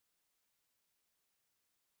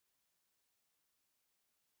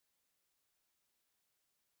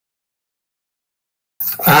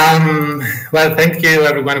Well, thank you,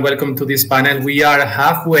 everyone. Welcome to this panel. We are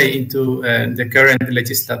halfway into the current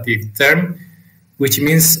legislative term, which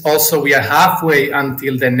means also we are halfway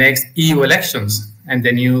until the next EU elections and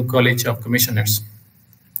the new College of Commissioners.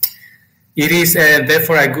 It is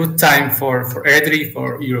therefore a good time for EDRI,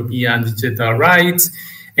 for European Digital Rights,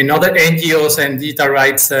 and other NGOs and digital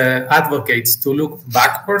rights advocates to look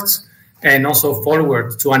backwards and also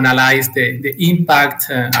forward to analyze the impact,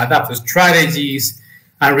 adapt strategies,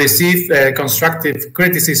 and receive constructive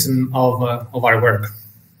criticism of our work.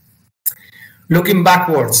 Looking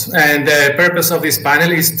backwards, and the purpose of this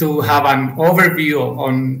panel is to have an overview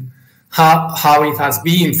on how it has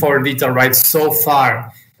been for digital rights so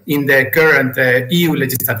far in the current EU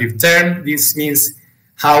legislative term. This means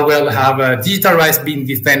how well have digital rights been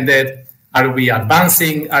defended? Are we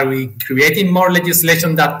advancing? Are we creating more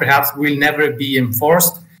legislation that perhaps will never be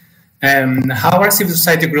enforced? How are civil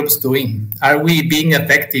society groups doing? Are we being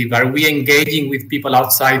effective? Are we engaging with people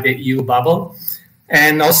outside the EU bubble?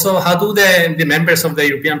 And also, how do the members of the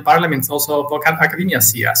European Parliament, also academia,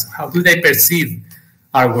 see us? How do they perceive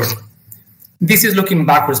our work? This is looking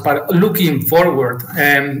backwards, but looking forward,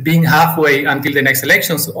 being halfway until the next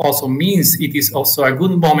elections also means it is also a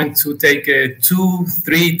good moment to take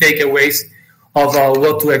 2-3 takeaways of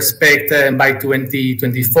what to expect by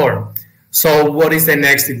 2024. So what is the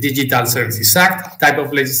next Digital Services Act type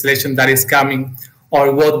of legislation that is coming,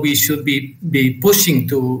 or what we should be pushing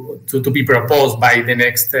to be proposed by the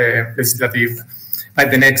next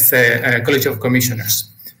College of Commissioners?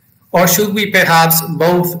 Or should we perhaps,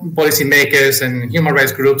 both policymakers and human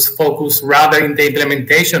rights groups, focus rather in the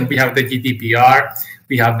implementation? We have the GDPR,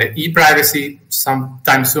 we have the e-privacy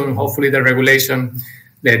sometime soon, hopefully the regulation,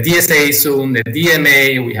 the DSA soon, the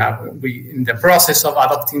DMA, we in the process of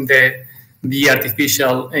adopting the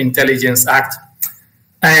Artificial Intelligence Act.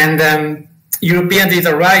 And European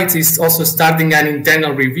Data Rights is also starting an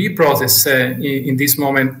internal review process in this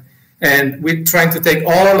moment. And we're trying to take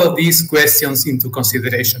all of these questions into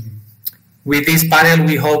consideration. With this panel,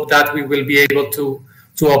 we hope that we will be able to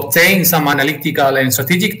obtain some analytical and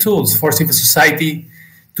strategic tools for civil society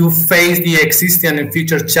to face the existing and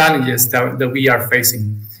future challenges that we are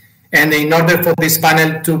facing. And in order for this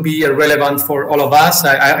panel to be relevant for all of us,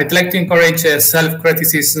 I'd like to encourage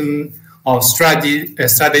self-criticism of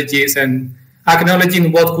strategies and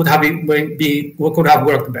acknowledging what could have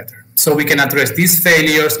worked better, so we can address these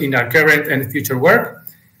failures in our current and future work,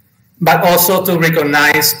 but also to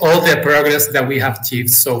recognize all the progress that we have achieved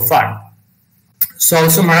so far. So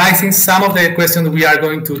summarizing some of the questions we are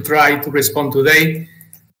going to try to respond today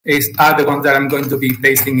are the ones that I'm going to be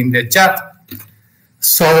pasting in the chat.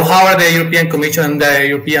 So how are the European Commission and the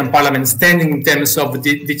European Parliament standing in terms of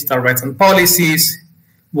digital rights and policies?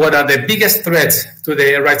 What are the biggest threats to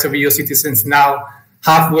the rights of EU citizens now,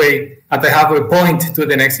 at the halfway point to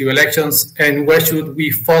the next EU elections, and where should we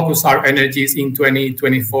focus our energies in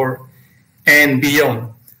 2024 and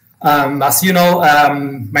beyond? As you know,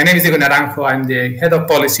 my name is Diego Naranjo. I'm the head of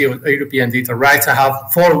policy of European Digital Rights. I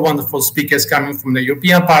have 4 wonderful speakers coming from the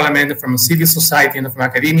European Parliament, from civil society, and from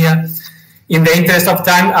academia. In the interest of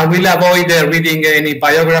time, I will avoid reading any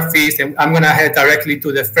biographies, and I'm going to head directly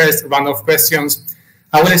to the first round of questions.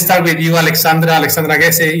 I will start with you, Alexandra. Alexandra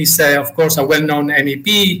Gese is, of course, a well-known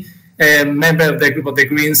MEP, member of the group of the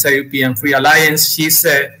Greens European Free Alliance. She's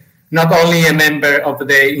not only a member of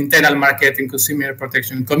the Internal Market and Consumer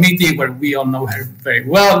Protection Committee, where we all know her very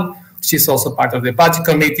well. She's also part of the Budget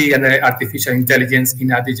Committee and the Artificial Intelligence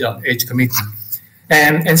in a Digital Age Committee.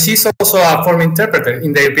 And she's also a former interpreter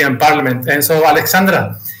in the European Parliament. And so,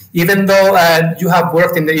 Alexandra, even though you have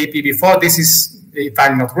worked in the EP before, this is, if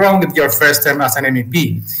I'm not wrong, your first term as an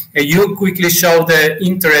MEP. You quickly showed the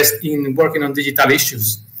interest in working on digital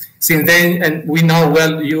issues. Since then, and we know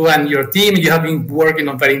well, you and your team, you have been working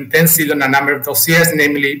on very intensively on a number of dossiers,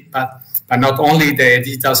 namely, but not only the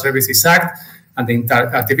Digital Services Act and the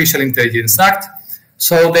Artificial Intelligence Act.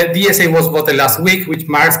 So the DSA was voted last week, which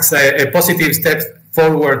marks a positive step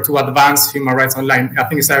forward to advance human rights online. I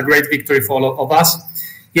think it's a great victory for all of us.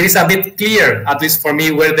 It is a bit clear, at least for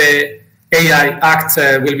me, where the AI Act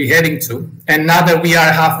will be heading to. And now that we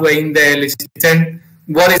are halfway in the legislation,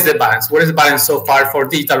 what is the balance? What is the balance so far for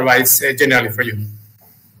digital rights generally for you?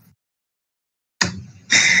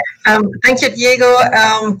 Thank you, Diego.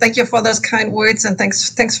 Thank you for those kind words, and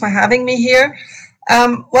thanks for having me here.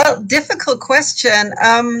 Well, difficult question.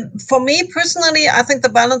 For me personally, I think the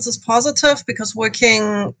balance is positive because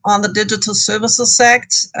working on the Digital Services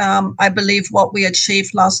Act, I believe what we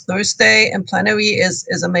achieved last Thursday in plenary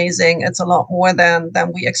is amazing. It's a lot more than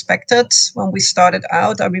we expected when we started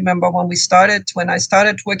out. I remember when I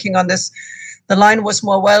started working on this the line was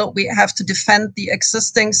more, well, we have to defend the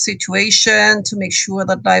existing situation to make sure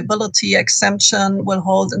that liability exemption will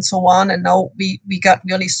hold and so on. And now we got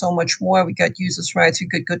really so much more. We got users' rights, we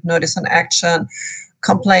got good notice and action,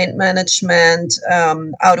 complaint management,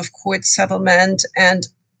 out-of-court settlement, and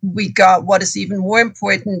we got what is even more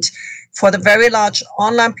important for the very large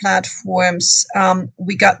online platforms.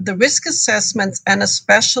 We got the risk assessments and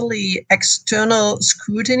especially external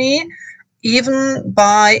scrutiny, even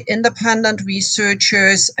by independent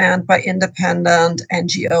researchers and by independent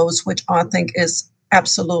NGOs, which I think is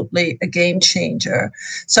absolutely a game changer.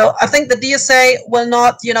 So I think the DSA will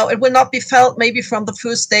not, it will not be felt maybe from the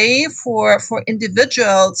first day for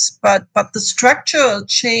individuals, but the structural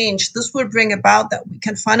change this will bring about, that we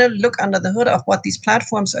can finally look under the hood of what these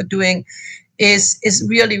platforms are doing, is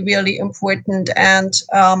really, really important. And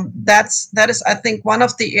that is, I think, one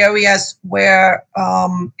of the areas where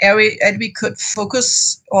we could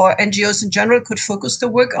focus, or NGOs in general could focus the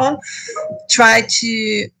work on, try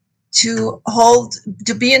to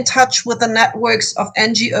be in touch with the networks of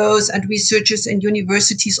NGOs and researchers in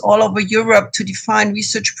universities all over Europe to define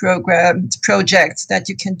research projects that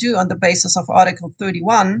you can do on the basis of Article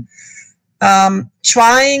 31,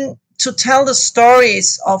 trying to tell the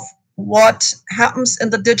stories of what happens in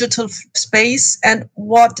the digital space and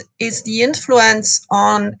what is the influence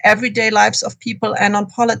on everyday lives of people and on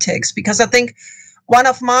politics. Because I think one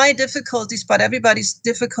of my difficulties, but everybody's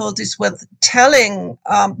difficulties with telling,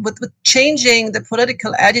 with changing the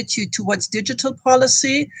political attitude towards digital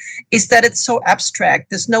policy, is that it's so abstract.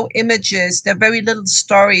 There's no images. There are very little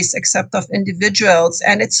stories except of individuals.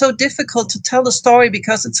 And it's so difficult to tell the story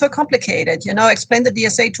because it's so complicated. Explain the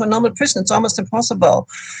DSA to a normal person, it's almost impossible.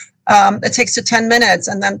 It takes you 10 minutes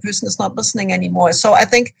and then the person is not listening anymore. So I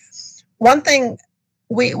think one thing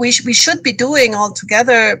we should be doing all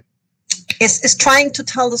together is trying to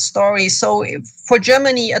tell the story. So for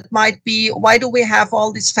Germany, it might be, why do we have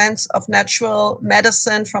all these fans of natural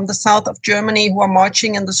medicine from the south of Germany who are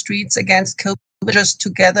marching in the streets against COVID just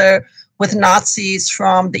together with Nazis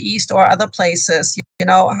from the east or other places?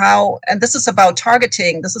 And this is about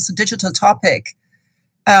targeting. This is a digital topic.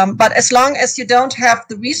 But as long as you don't have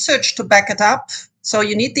the research to back it up, so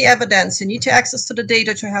you need the evidence, you need to access to the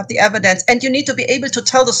data to have the evidence, and you need to be able to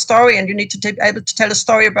tell the story, and you need to be able to tell a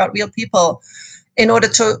story about real people in order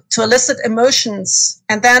to elicit emotions,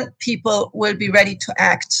 and then people will be ready to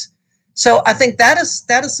act. So I think that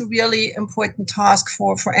is a really important task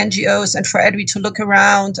for NGOs and for EDWI to look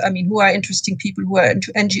around. I mean, who are interesting people, who are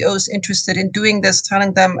NGOs interested in doing this,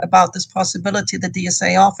 telling them about this possibility the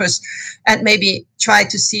DSA offers, and maybe try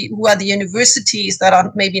to see who are the universities that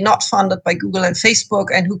are maybe not funded by Google and Facebook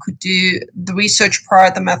and who could do the research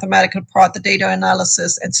part, the mathematical part, the data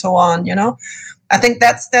analysis, and so on. I think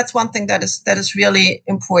that's one thing that is really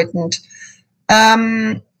important.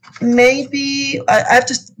 Maybe I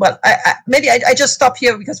just stop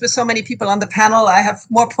here because with so many people on the panel, I have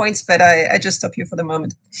more points, but I just stop here for the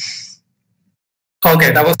moment.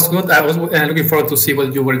 Okay, that was good. I was looking forward to see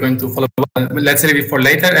what you were going to follow up. Let's leave it for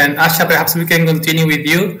later. And Asha, perhaps we can continue with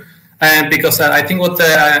you, because I think what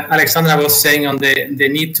Alexandra was saying on the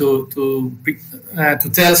need to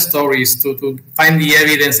tell stories, to find the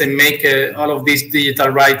evidence and make all of these digital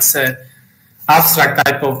rights abstract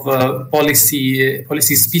type of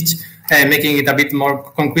policy speech, making it a bit more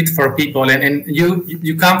concrete for people. And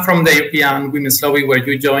you come from the European Women's Lobby, where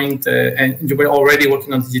you joined, and you were already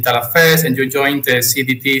working on digital affairs, and you joined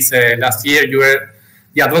CDTs last year. You were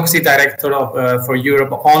the advocacy director for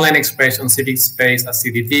Europe Online Expression Civic Space at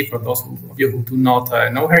CDT, for those of you who do not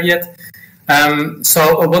know her yet.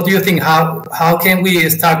 So what do you think? How can we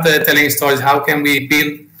start telling stories? How can we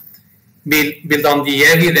build on the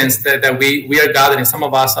evidence that we are gathering? Some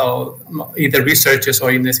of us are either researchers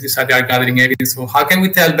or in the civil society are gathering evidence. So how can we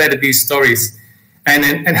tell better these stories?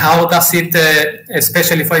 And how does it,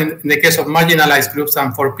 especially in the case of marginalized groups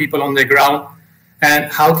and for people on the ground,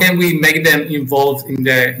 and how can we make them involved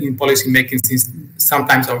in policy making, since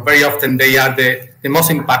sometimes or very often they are the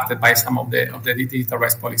most impacted by some of the digital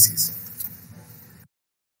rights policies?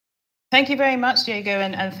 Thank you very much, Diego,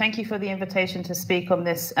 and thank you for the invitation to speak on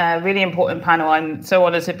this really important panel. I'm so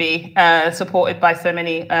honored to be supported by so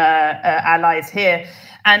many allies here.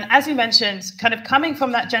 And as you mentioned, kind of coming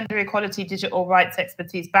from that gender equality, digital rights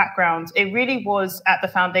expertise background, it really was at the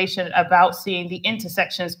foundation about seeing the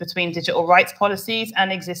intersections between digital rights policies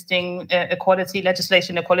and existing equality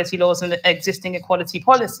legislation, equality laws, and existing equality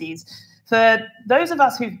policies. For those of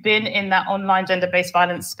us who've been in that online gender-based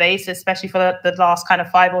violence space, especially for the last kind of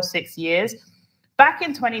 5 or 6 years, back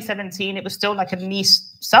in 2017, it was still like a niche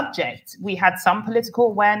subject. We had some political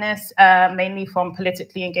awareness, mainly from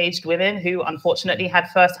politically engaged women who unfortunately had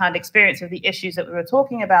firsthand experience of the issues that we were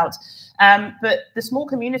talking about. But the small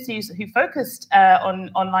communities who focused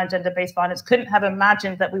on online gender-based violence couldn't have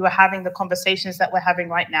imagined that we were having the conversations that we're having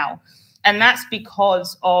right now. And that's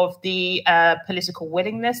because of the political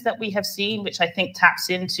willingness that we have seen, which I think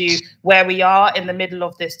taps into where we are in the middle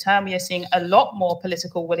of this term. We are seeing a lot more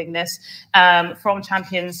political willingness from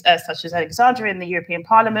champions such as Alexandra in the European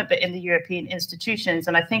Parliament, but in the European institutions.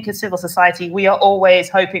 And I think as civil society, we are always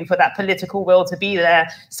hoping for that political will to be there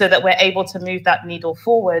so that we're able to move that needle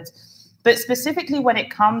forward. But specifically when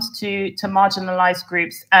it comes to marginalized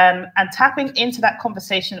groups and tapping into that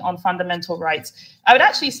conversation on fundamental rights, I would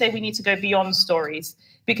actually say we need to go beyond stories,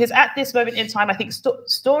 because at this moment in time, I think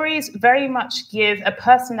stories very much give a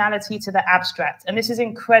personality to the abstract. And this is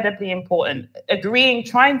incredibly important.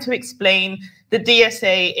 Trying to explain the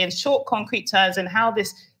DSA in short, concrete terms and how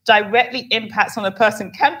this directly impacts on a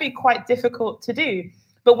person can be quite difficult to do.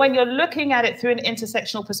 But when you're looking at it through an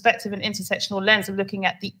intersectional perspective and intersectional lens and looking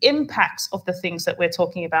at the impacts of the things that we're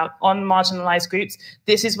talking about on marginalized groups,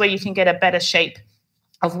 this is where you can get a better shape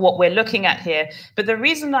of what we're looking at here. But the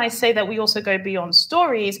reason I say that we also go beyond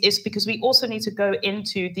stories is because we also need to go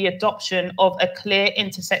into the adoption of a clear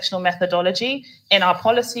intersectional methodology in our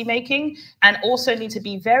policy making, and also need to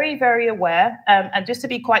be very, very aware, and just to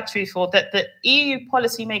be quite truthful, that the EU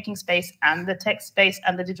policy making space and the tech space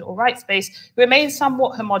and the digital rights space remains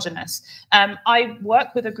somewhat homogenous. I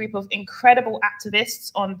work with a group of incredible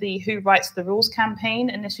activists on the Who Writes the Rules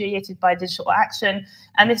campaign initiated by Digital Action.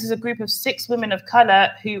 And this is a group of 6 women of color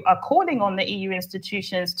who are calling on the EU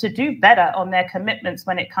institutions to do better on their commitments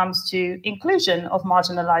when it comes to inclusion of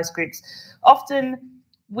marginalized groups. Often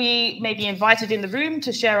we may be invited in the room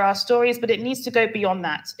to share our stories, but it needs to go beyond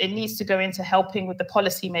that. It needs to go into helping with the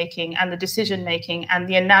policy making and the decision making and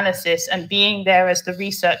the analysis and being there as the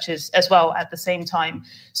researchers as well at the same time.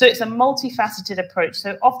 So it's a multifaceted approach.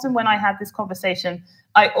 So often when I have this conversation,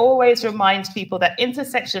 I always remind people that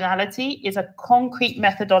intersectionality is a concrete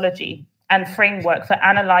methodology and framework for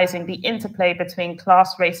analyzing the interplay between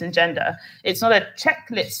class, race, and gender. It's not a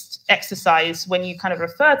checklist exercise when you kind of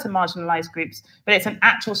refer to marginalized groups, but it's an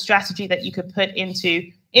actual strategy that you could put into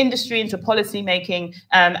industry, into policy making,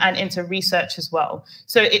 and into research as well.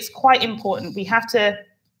 So it's quite important. We have to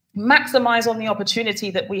maximize on the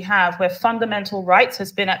opportunity that we have, where fundamental rights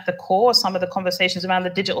has been at the core. Some of the conversations around the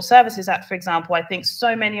Digital Services Act, for example, I think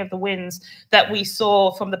so many of the wins that we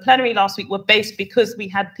saw from the plenary last week were based because we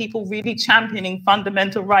had people really championing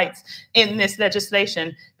fundamental rights in this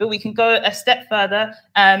legislation. But we can go a step further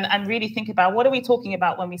and really think about, what are we talking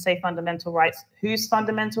about when we say fundamental rights? Whose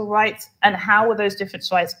fundamental rights, and how are those different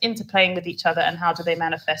rights interplaying with each other, and how do they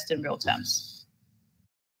manifest in real terms?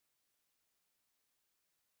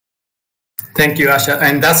 Thank you, Asha.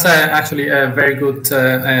 And that's actually a very good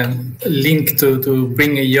link to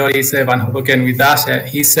bring Joris van Hoboken with us.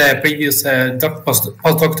 He's a previous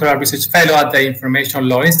postdoctoral research fellow at the Information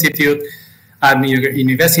Law Institute at New York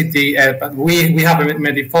University. But we haven't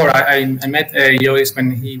met before. I met Joris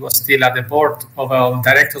when he was still at the board of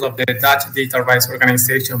directors of the Dutch digital rights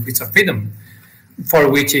organization, Bits of Freedom,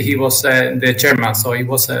 for which he was the chairman. So he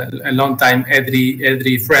was a long time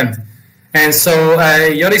EDRI friend. And so,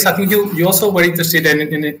 Joris, I think you also were interested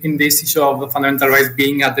in this issue of fundamental rights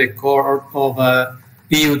being at the core of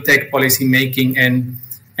EU tech policy making. And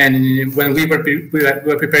when we were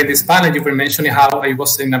preparing this panel, you were mentioning how it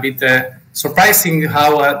was a bit surprising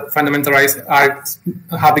how fundamental rights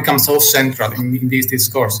have become so central in this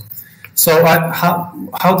discourse. So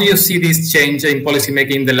how do you see this change in policy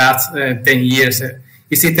making in the last 10 years?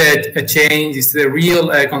 Is it a change? Is it a real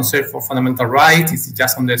concern for fundamental rights? Is it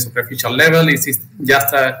just on the superficial level? Is it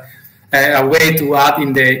just a way to add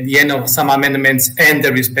in the end of some amendments and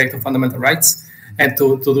the respect of fundamental rights, and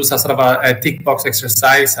to do some sort of a tick box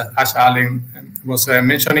exercise, as Asha Allen was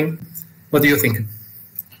mentioning? What do you think?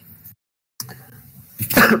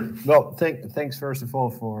 Well, thanks first of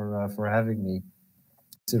all for having me.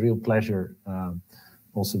 It's a real pleasure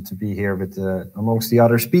also to be here with amongst the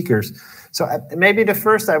other speakers. So maybe the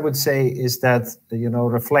first I would say is that,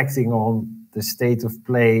 reflecting on the state of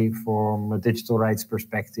play from a digital rights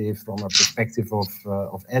perspective, from a perspective of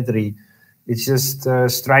EDRI, it just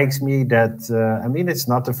strikes me that, it's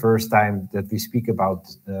not the first time that we speak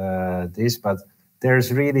about this, but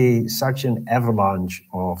there's really such an avalanche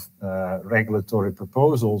of regulatory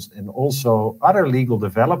proposals and also other legal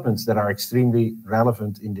developments that are extremely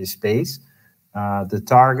relevant in this space. The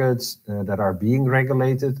targets that are being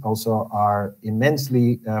regulated also are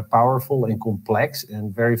immensely powerful and complex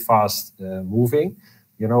and very fast moving.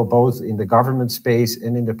 both in the government space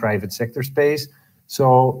and in the private sector space.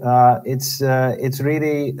 So it's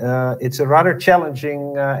really it's a rather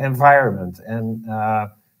challenging environment. And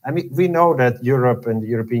I mean, we know that Europe and the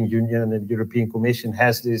European Union and the European Commission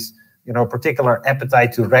has this particular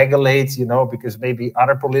appetite to regulate, because maybe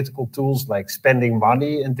other political tools like spending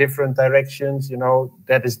money in different directions,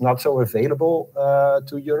 that is not so available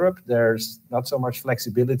to Europe. There's not so much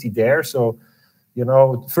flexibility there. So,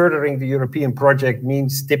 furthering the European project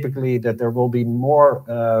means typically that there will be more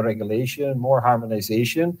regulation, more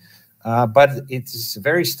harmonization. But it's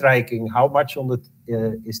very striking how much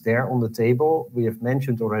is there on the table. We have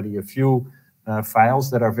mentioned already a few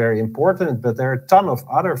files that are very important, but there are a ton of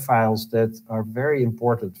other files that are very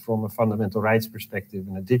important from a fundamental rights perspective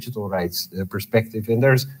and a digital rights perspective. And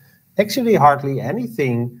there's actually hardly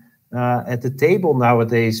anything at the table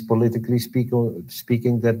nowadays, politically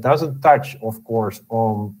speaking, that doesn't touch, of course,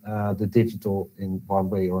 on the digital in one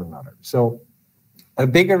way or another. So a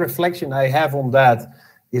bigger reflection I have on that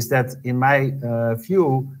is that, in my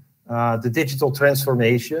view, the digital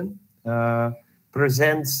transformation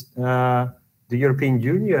presents the European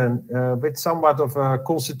Union with somewhat of a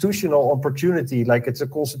constitutional opportunity, like it's a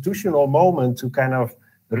constitutional moment to kind of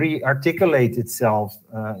re-articulate itself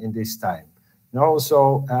in this time. And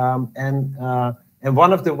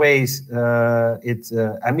one of the ways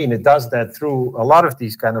it does that through a lot of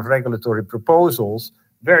these kind of regulatory proposals,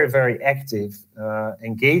 very, very active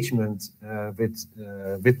engagement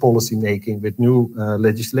with policy making, with new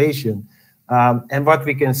legislation. And what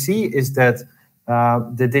we can see is that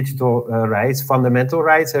the digital rights, fundamental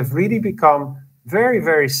rights, have really become very,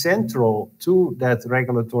 very central to that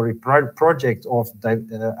regulatory project of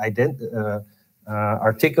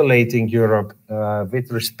articulating Europe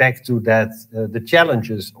with respect to that the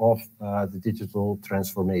challenges of the digital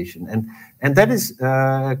transformation. And that is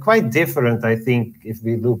quite different, I think, if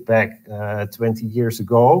we look back 20 years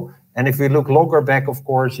ago. And if we look longer back, of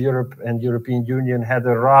course, Europe and European Union had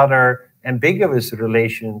a rather ambiguous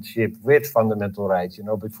relationship with fundamental rights,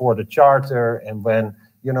 before the Charter, and when,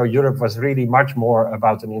 Europe was really much more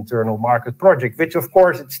about an internal market project, which of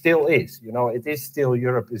course it still is. It is still,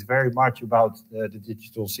 Europe is very much about the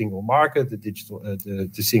digital single market, the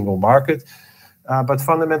single market. But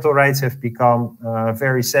fundamental rights have become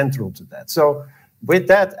very central to that. So with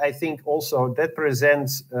that, I think also that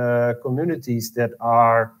presents communities that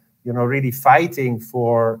are really fighting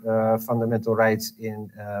for fundamental rights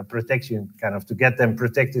in protection, kind of to get them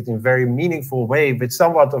protected in very meaningful way, with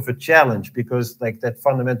somewhat of a challenge, because like that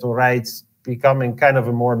fundamental rights becoming kind of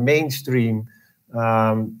a more mainstream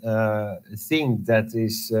thing that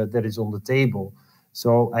is on the table.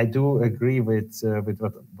 So I do agree with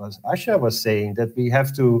what Asha was saying, that we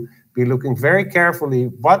have to be looking very carefully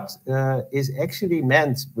what is actually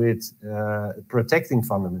meant with protecting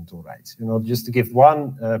fundamental rights. Just to give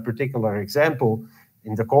one particular example,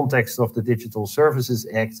 in the context of the Digital Services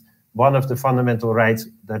Act, one of the fundamental rights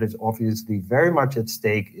that is obviously very much at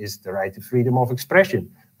stake is the right to freedom of expression.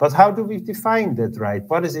 But how do we define that right?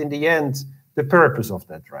 What is in the end the purpose of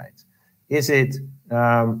that right? Is it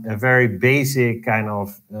a very basic kind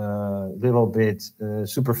of little bit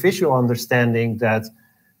superficial understanding that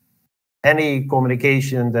any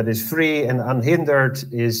communication that is free and unhindered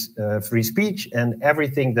is free speech, and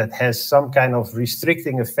everything that has some kind of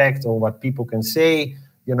restricting effect on what people can say,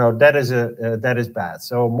 that is bad.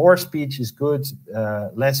 So more speech is good,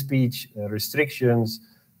 less speech, restrictions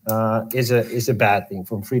is a bad thing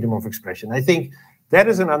from freedom of expression. I think that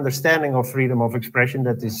is an understanding of freedom of expression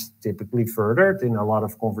that is typically furthered in a lot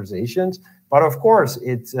of conversations. But of course,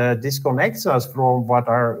 it disconnects us from what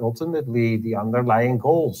are ultimately the underlying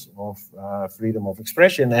goals of freedom of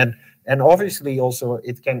expression. And obviously also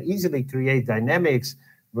it can easily create dynamics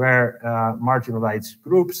where marginalized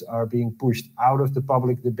groups are being pushed out of the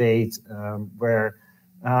public debate, where,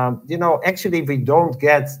 actually we don't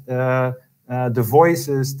get the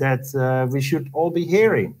voices that we should all be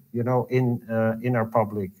hearing, in our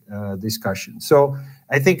public discussion. So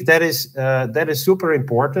I think that is super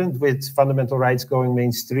important with fundamental rights going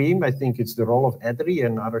mainstream. I think it's the role of EDRI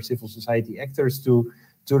and other civil society actors to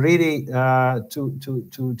really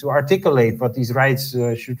to articulate what these rights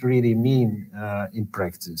should really mean in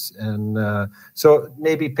practice, and so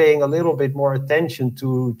maybe paying a little bit more attention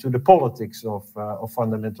to the politics of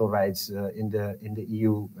fundamental rights in the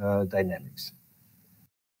EU dynamics.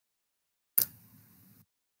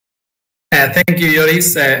 Thank you,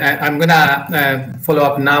 Joris. I'm going to follow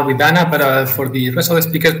up now with Anna, but for the rest of the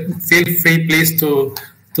speakers, feel free, please, to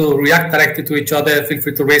react directly to each other. Feel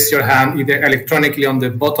free to raise your hand either electronically on the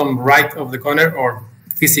bottom right of the corner or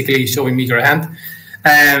physically showing me your hand.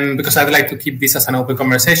 because I'd like to keep this as an open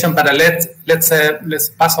conversation. But let's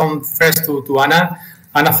pass on first to Anna.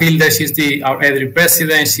 Anna Fielder, she's our EDRI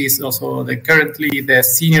president. She's also currently the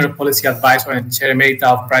senior policy advisor and chair emerita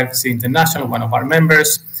of Privacy International, one of our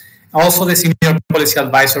members. Also the senior policy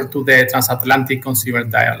advisor to the Transatlantic Consumer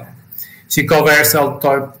Dialogue. She covers all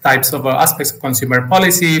types of aspects of consumer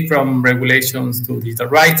policy, from regulations to digital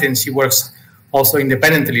rights, and she works also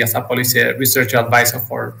independently as a policy research advisor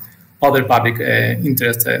for other public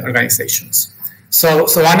interest organizations. So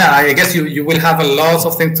Anna, I guess you will have a lot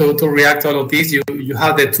of things to react to all of this. You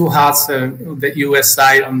have the two hats, the US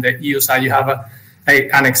side, on the EU side, you have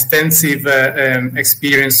an extensive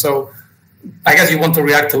experience. So I guess you want to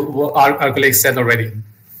react to what our colleagues said already.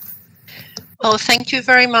 Well, thank you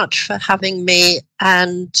very much for having me,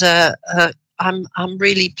 and I'm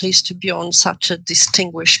really pleased to be on such a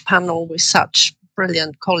distinguished panel with such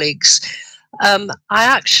brilliant colleagues. I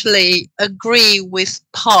actually agree with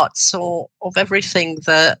parts of everything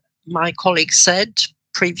that my colleagues said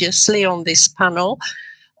previously on this panel.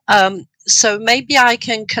 So maybe I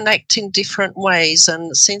can connect in different ways.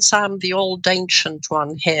 And since I'm the old ancient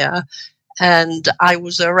one here, and I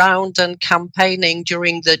was around and campaigning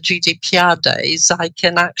during the GDPR days, I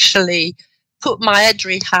can actually put my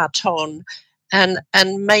EDRI hat on and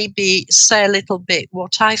maybe say a little bit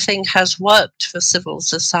what I think has worked for civil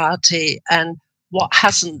society and what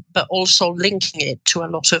hasn't, but also linking it to a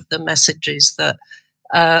lot of the messages that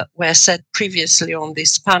were said previously on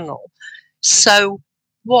this panel. So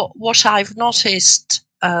what I've noticed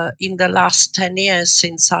in the last 10 years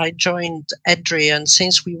since I joined EDRI and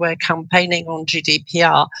since we were campaigning on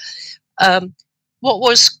GDPR, what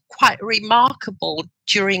was quite remarkable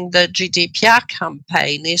during the GDPR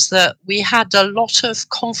campaign is that we had a lot of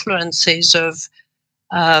confluences of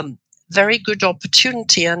very good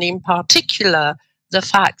opportunity, and in particular, the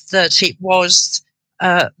fact that it was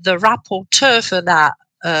the rapporteur for that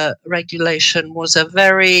regulation was a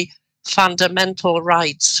very fundamental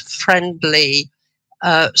rights friendly,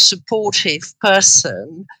 supportive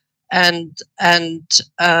person, and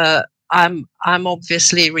I'm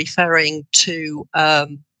obviously referring to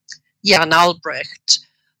Jan Albrecht.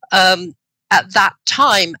 At that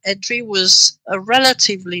time, EDRI was a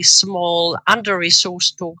relatively small,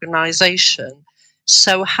 under-resourced organization.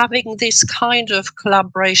 So having this kind of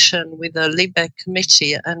collaboration with the LIBE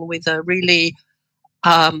committee and with a really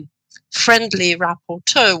friendly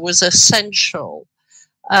rapporteur was essential.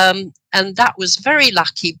 And that was very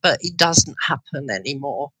lucky, but it doesn't happen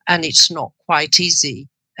anymore. And it's not quite easy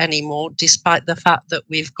anymore, despite the fact that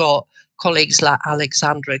we've got colleagues like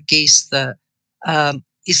Alexandra Geese that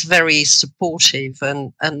is very supportive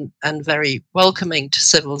and very welcoming to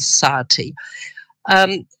civil society.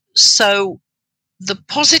 So the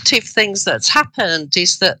positive things that's happened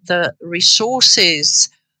is that the resources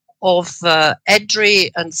of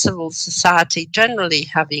EDRI and civil society generally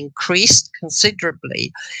have increased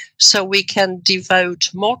considerably. So we can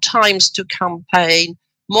devote more times to campaign,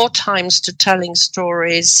 more times to telling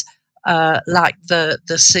stories, like the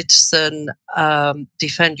Citizen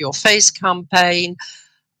Defend Your Face campaign.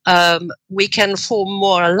 We can form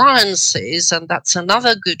more alliances, and that's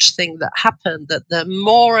another good thing that happened, that there are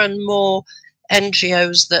more and more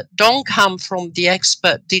NGOs that don't come from the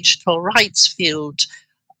expert digital rights field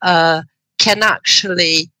can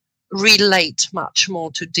actually relate much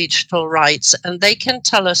more to digital rights, and they can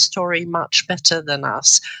tell a story much better than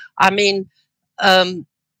us. I mean,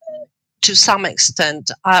 to some extent,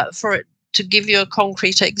 to give you a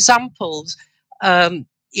concrete example,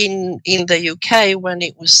 in the UK, when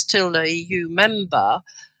it was still a EU member,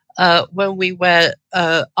 when we were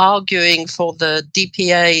arguing for the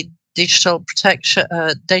DPA Data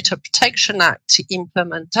Protection Act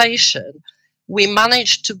implementation, we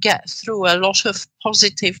managed to get through a lot of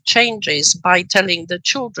positive changes by telling the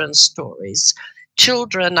children's stories.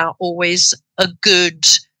 Children are always a good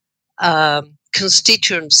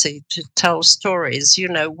constituency to tell stories. You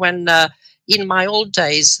know, when in my old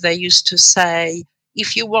days, they used to say,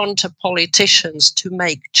 if you want politicians to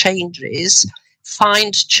make changes,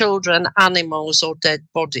 find children, animals, or dead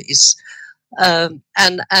bodies. And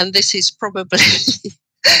this is probably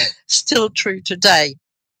still true today.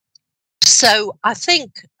 So I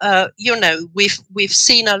think, you know, we've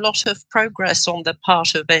seen a lot of progress on the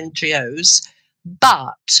part of NGOs,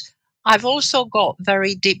 but I've also got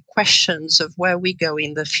very deep questions of where we go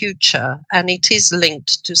in the future, and it is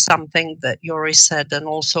linked to something that Yori said and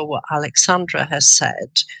also what Alexandra has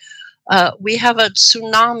said. We have a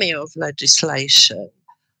tsunami of legislation.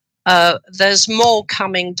 There's more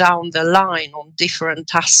coming down the line on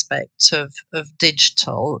different aspects of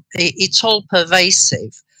digital. It's all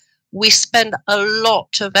pervasive. we spend a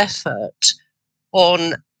lot of effort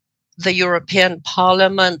on the European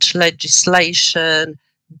Parliament legislation,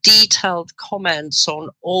 detailed comments on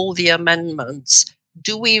all the amendments.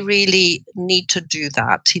 Do we really need to do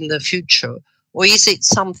that in the future? Or is it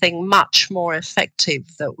something much more effective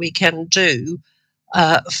that we can do,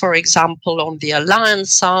 for example, on the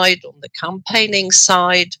alliance side, on the campaigning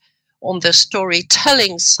side, on the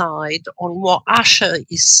storytelling side, on what Asha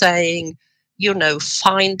is saying, you know,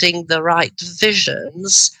 finding the right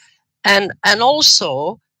visions, and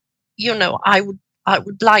also, you know, I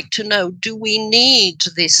would like to know, do we need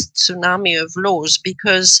this tsunami of laws?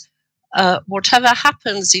 Because whatever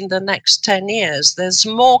happens in the next 10 years, there's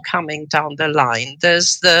more coming down the line.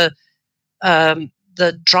 There's the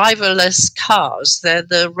driverless cars, there are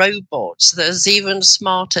the robots, there's even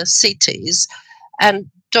smarter cities. And,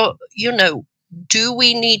 you know, do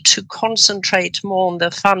we need to concentrate more on the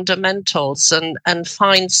fundamentals and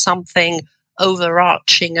find something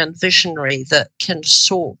overarching and visionary that can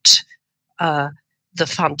sort the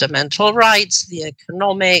fundamental rights, the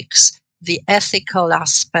economics, the ethical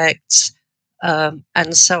aspects,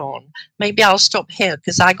 and so on? Maybe I'll stop here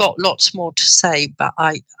because I got lots more to say, but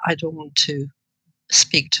I don't want to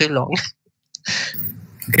speak too long.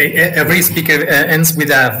 Okay, every speaker ends with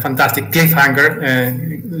a fantastic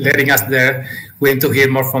cliffhanger, letting us there, waiting to hear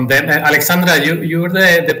more from them. Alexandra, you're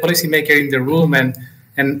the policymaker in the room, and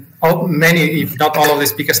many, if not all of the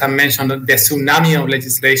speakers have mentioned the tsunami of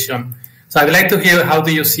legislation. So I'd like to hear, how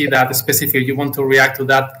do you see that specifically? You want to react to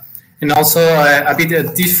that? And also a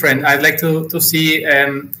bit different, I'd like to see,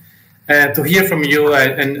 to hear from you.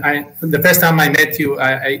 The first time I met you,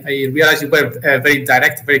 I realized you were very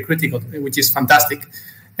direct, very critical, which is fantastic.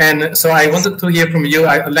 And so I wanted to hear from you.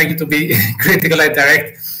 I'd like you to be critical and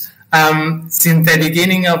direct. Since the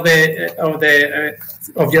beginning of this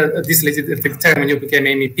legislative term, when you became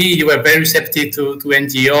MEP, you were very receptive to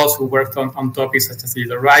NGOs who worked on topics such as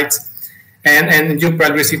user rights. And you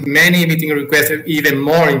probably received many meeting requests, even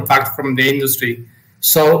more, in fact, from the industry.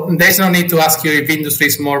 So there's no need to ask you if industry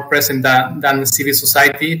is more present than civil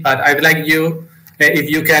society, but I'd like you, if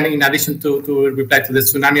you can, in addition to reply to the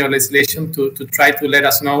tsunami of legislation, to try to let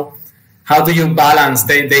us know, how do you balance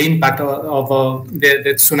the impact of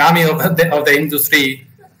the tsunami of the industry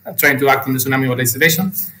trying to act on the tsunami of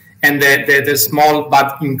legislation and the small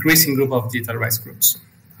but increasing group of digital rights groups?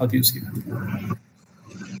 How do you see that?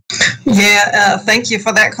 Yeah, thank you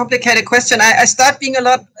for that complicated question. I start being a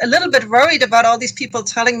little bit worried about all these people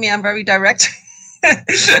telling me I'm very direct. I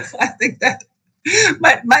think that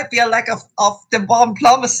might be a lack of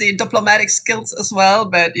diplomacy, diplomatic skills as well.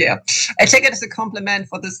 But yeah, I take it as a compliment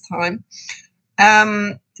for this time.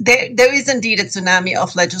 There is indeed a tsunami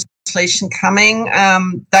of legislation coming,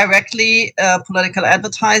 directly political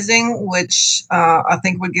advertising, which I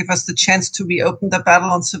think will give us the chance to reopen the battle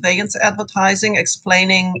on surveillance advertising,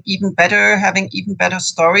 explaining even better, having even better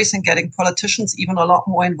stories and getting politicians even a lot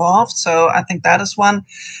more involved. So I think that is one.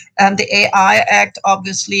 The AI Act,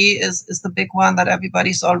 obviously, is the big one that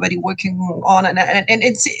everybody's already working on. And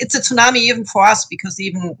it's a tsunami even for us, because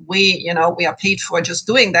even we are paid for just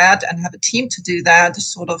doing that and have a team to do that, to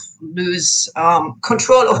sort of lose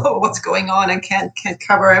control over what's going on and can't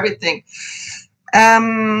cover everything.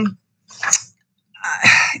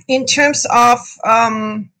 In terms of,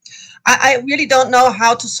 I really don't know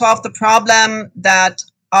how to solve the problem that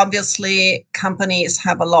obviously companies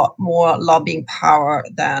have a lot more lobbying power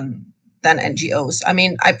than NGOs. I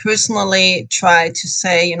mean, I personally try to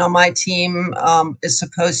say, my team is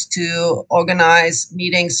supposed to organize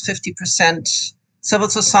meetings 50% civil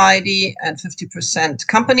society and 50%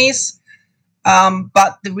 companies.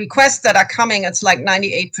 But the requests that are coming, it's like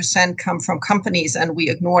 98% come from companies, and we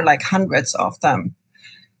ignore like hundreds of them.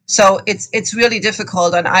 So it's really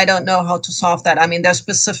difficult, and I don't know how to solve that. I mean, there's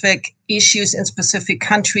specific issues in specific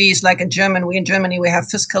countries, like in Germany we have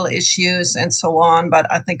fiscal issues and so on.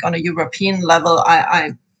 But I think on a European level,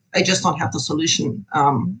 I just don't have the solution.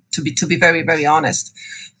 To be very, very honest,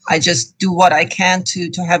 I just do what I can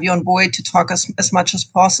to have you on board, to talk as much as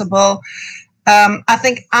possible. I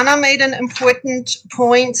think Anna made an important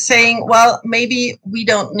point, saying, well, maybe we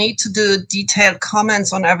don't need to do detailed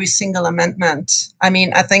comments on every single amendment. I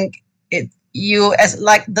mean, I think as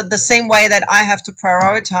like the same way that I have to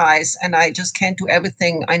prioritize, and I just can't do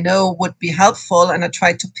everything I know would be helpful, and I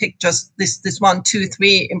try to pick just this 1, 2,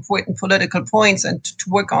 3 important political points and to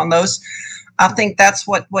work on those. I think that's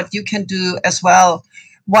what you can do as well.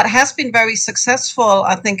 what has been very successful,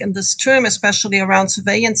 I think, in this term, especially around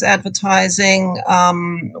surveillance advertising,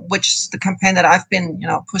 which is the campaign that I've been,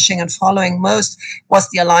 pushing and following most, was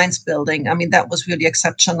the alliance building. I mean, that was really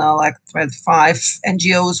exceptional, like 5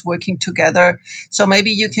 NGOs working together. So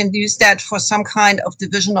maybe you can use that for some kind of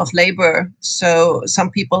division of labor. So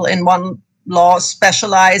some people in one law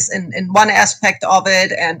specialize in one aspect of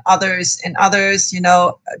it, and others in others,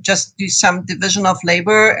 just do some division of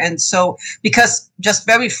labor. And so, because just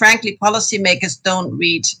very frankly, policymakers don't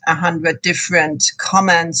read 100 different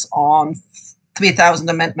comments on 3,000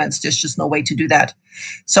 amendments. There's just no way to do that.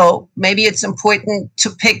 So maybe it's important to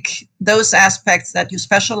pick those aspects that you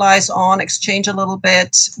specialize on, exchange a little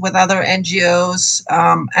bit with other NGOs,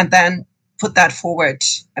 and then put that forward.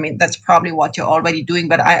 I mean, that's probably what you're already doing,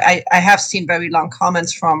 but I have seen very long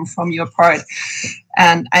comments from your part,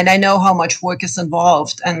 and I know how much work is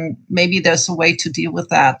involved, and maybe there's a way to deal with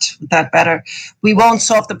that better. We won't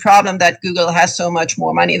solve the problem that Google has so much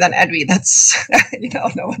more money than EDRI. That's,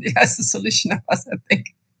 nobody has the solution of us, I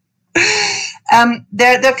think.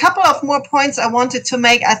 There are a couple of more points I wanted to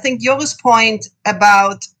make. I think Joris' point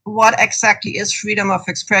about what exactly is freedom of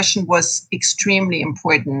expression was extremely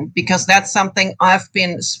important, because that's something I've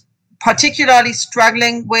been particularly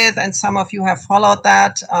struggling with, and some of you have followed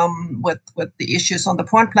that with the issues on the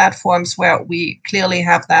porn platforms, where we clearly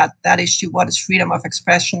have that issue. What is freedom of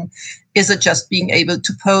expression? Is it just being able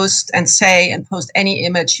to post and say and post any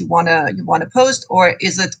image you wanna post, or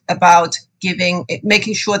is it about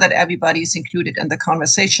making sure that everybody is included in the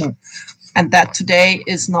conversation? And that today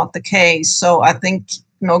is not the case. So I think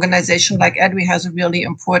an organization like EDRI has a really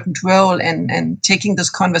important role in taking this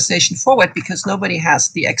conversation forward, because nobody has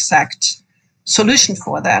the exact solution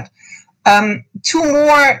for that. Two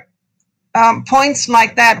more points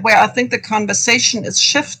like that, where I think the conversation is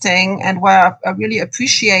shifting, and where I really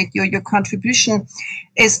appreciate your contribution,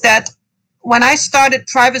 is that when I started,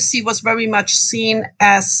 privacy was very much seen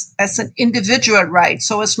as an individual right.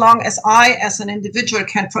 So as long as I, as an individual,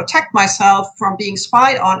 can protect myself from being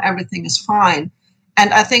spied on, everything is fine.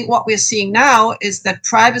 And I think what we're seeing now is that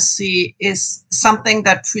privacy is something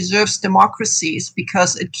that preserves democracies,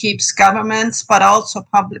 because it keeps governments, but also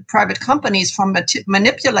private companies, from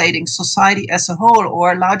manipulating society as a whole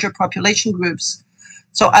or larger population groups.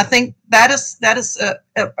 So I think that is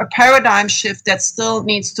a paradigm shift that still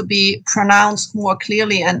needs to be pronounced more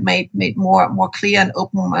clearly and made more clear and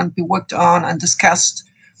open, and be worked on and discussed.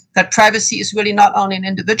 That privacy is really not only an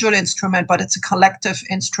individual instrument, but it's a collective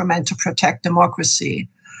instrument to protect democracy.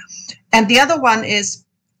 And the other one is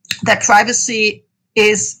that privacy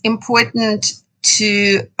is important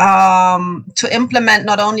to implement,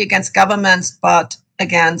 not only against governments, but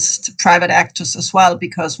against private actors as well,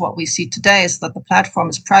 because what we see today is that the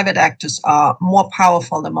platforms, private actors, are more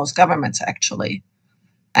powerful than most governments, actually.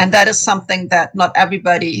 And that is something that not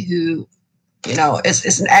everybody who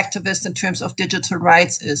is an activist in terms of digital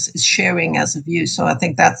rights is sharing as a view. So I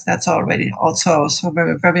think that's already also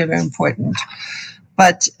very, very, very important.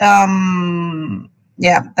 But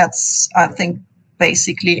that's, I think,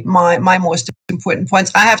 basically my most important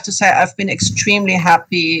points. I have to say I've been extremely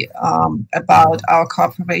happy about our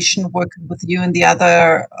cooperation, working with you and the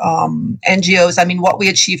other NGOs. I mean, what we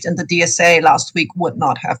achieved in the DSA last week would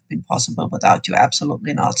not have been possible without you,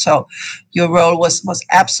 absolutely not. So your role was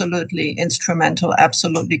absolutely instrumental,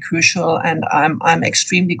 absolutely crucial, and I'm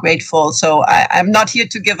extremely grateful. So I'm not here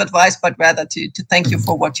to give advice, but rather to thank you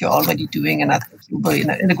for what you're already doing, and I think you'll be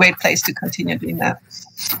in a great place to continue doing that.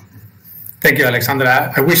 Thank you,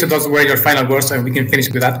 Alexandra. I wish those were your final words and we can finish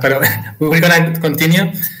with that, but we're going to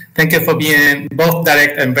continue. Thank you for being both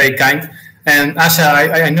direct and very kind. And Asha,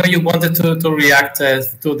 I know you wanted to react to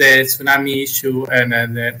the tsunami issue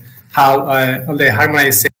and how the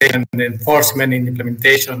harmonization, the enforcement, and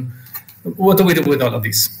implementation. What do we do with all of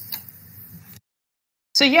this?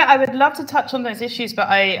 So yeah, I would love to touch on those issues, but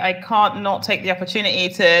I can't not take the opportunity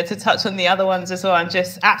to touch on the other ones as well, and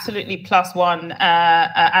just absolutely +1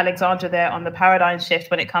 Alexandra there on the paradigm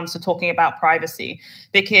shift when it comes to talking about privacy,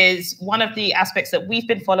 because one of the aspects that we've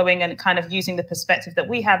been following and kind of using the perspective that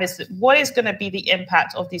we have is that what is going to be the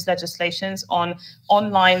impact of these legislations on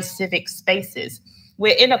online civic spaces.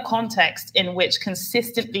 We're in a context in which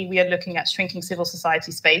consistently we are looking at shrinking civil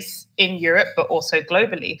society space in Europe, but also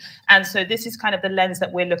globally. And so this is kind of the lens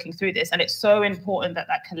that we're looking through this. And it's so important that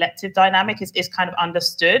that collective dynamic is kind of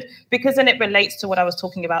understood, because then it relates to what I was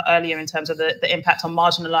talking about earlier in terms of the impact on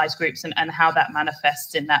marginalized groups and how that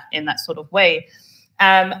manifests in that sort of way.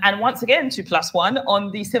 And once again, to +1 on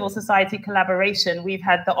the civil society collaboration, we've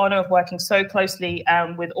had the honor of working so closely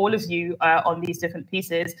with all of you on these different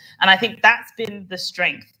pieces. And I think that's been the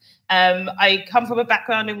strength. I come from a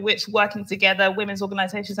background in which working together, women's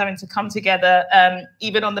organizations having to come together,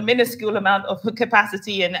 even on the minuscule amount of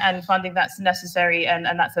capacity and funding that's necessary and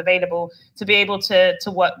that's available to be able to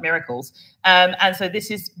work miracles. And so this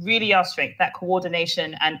is really our strength, that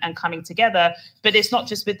coordination and coming together. But it's not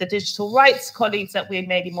just with the digital rights colleagues that we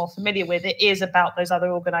may be more familiar with. It is about those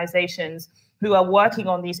other organizations who are working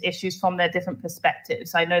on these issues from their different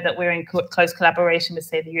perspectives. I know that we're in close collaboration with,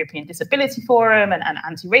 say, the European Disability Forum and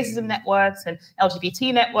anti-racism networks and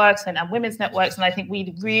LGBT networks and women's networks. And I think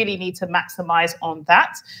we really need to maximize on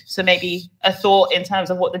that. So maybe a thought in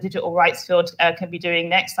terms of what the digital rights field can be doing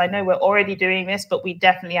next. I know we're already doing this, but we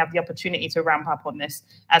definitely have the opportunity to ramp up on this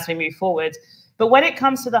as we move forward. But when it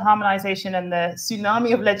comes to the harmonization and the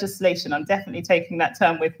tsunami of legislation, I'm definitely taking that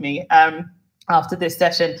term with me after this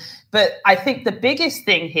session. But I think the biggest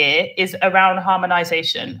thing here is around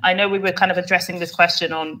harmonization. I know we were kind of addressing this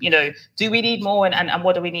question on, do we need more and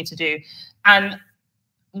what do we need to do? And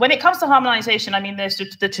when it comes to harmonization, I mean, there's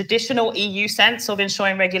the traditional EU sense of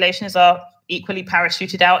ensuring regulations are equally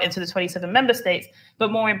parachuted out into the 27 member states.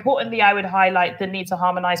 But more importantly, I would highlight the need to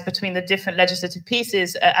harmonize between the different legislative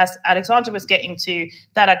pieces, as Alexandra was getting to,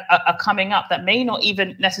 that are coming up that may not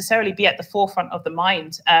even necessarily be at the forefront of the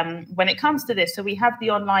mind when it comes to this. So we have the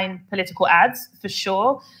online political ads for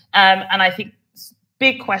sure. And I think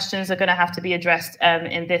big questions are going to have to be addressed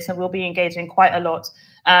in this, and we'll be engaging quite a lot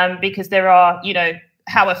because there are,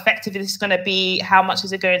 how effective is this going to be? How much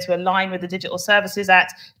is it going to align with the Digital Services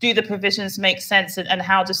Act? Do the provisions make sense? And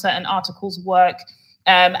how do certain articles work?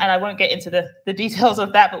 And I won't get into the details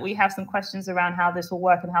of that, but we have some questions around how this will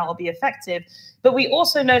work and how it will be effective. But we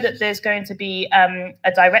also know that there's going to be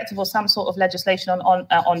a directive or some sort of legislation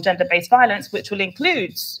on gender-based violence, which will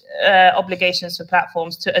include obligations for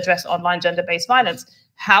platforms to address online gender-based violence.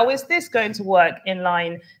 How is this going to work in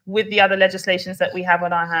line with the other legislations that we have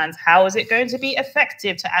on our hands? How is it going to be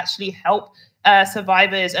effective to actually help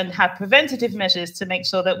survivors and have preventative measures to make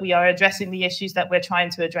sure that we are addressing the issues that we're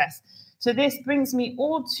trying to address? So this brings me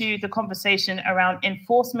all to the conversation around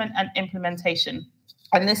enforcement and implementation.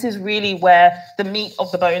 And this is really where the meat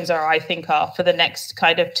of the bones are, I think, for the next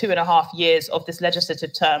kind of 2.5 years of this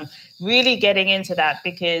legislative term, really getting into that,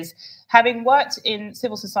 because having worked in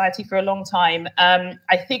civil society for a long time,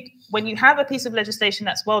 I think when you have a piece of legislation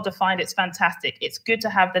that's well defined, it's fantastic. It's good to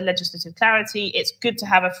have the legislative clarity. It's good to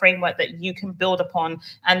have a framework that you can build upon,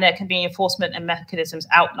 and there can be enforcement and mechanisms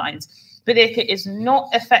outlined. But if it is not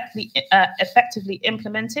effectively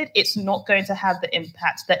implemented, it's not going to have the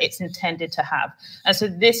impact that it's intended to have. And so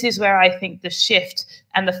this is where I think the shift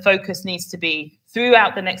and the focus needs to be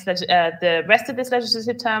throughout the rest of this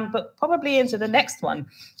legislative term, but probably into the next one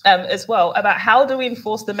as well, about how do we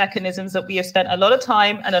enforce the mechanisms that we have spent a lot of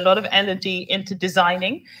time and a lot of energy into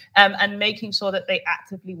designing and making sure that they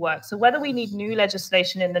actively work. So whether we need new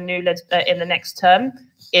legislation in the next term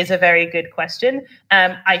is a very good question.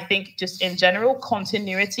 I think just in general,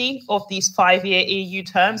 continuity of these 5-year EU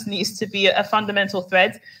terms needs to be a fundamental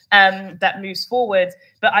thread that moves forward.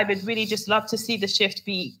 But I would really just love to see the shift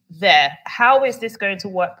be there. How is this going to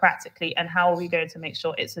work practically, and how are we going to make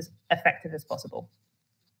sure it's as effective as possible?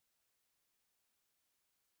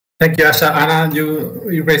 Thank you, Asha. Anna,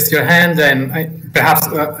 you raised your hand, and perhaps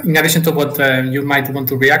in addition to what you might want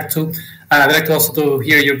to react to, I'd like to also to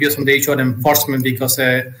hear your views on the issue of enforcement, because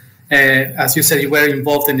as you said, you were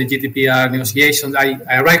involved in the GDPR negotiations. I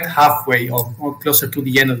arrived halfway or closer to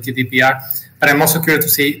the end of the GDPR, but I'm also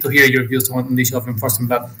curious to hear your views on the issue of enforcement.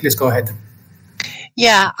 But please go ahead.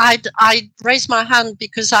 Yeah, I raised my hand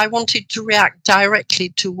because I wanted to react directly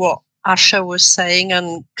to what Asha was saying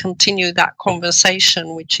and continue that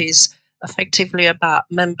conversation, which is effectively about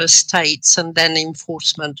member states and then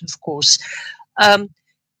enforcement, of course.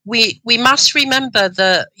 We must remember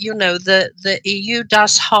that, the EU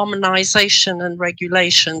does harmonization and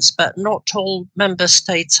regulations, but not all member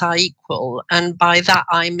states are equal. And by that,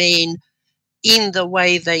 I mean in the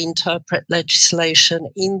way they interpret legislation,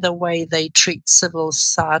 in the way they treat civil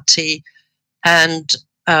society, and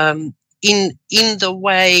in the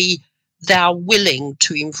way they are willing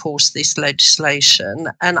to enforce this legislation.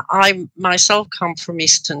 And I myself come from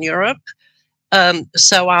Eastern Europe,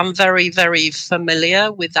 so I'm very, very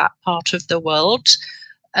familiar with that part of the world.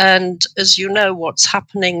 And as you know, what's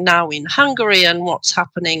happening now in Hungary and what's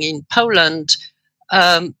happening in Poland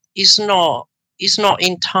is not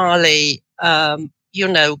entirely,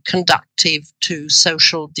 conductive to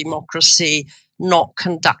social democracy, not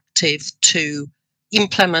conductive to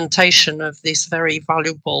implementation of these very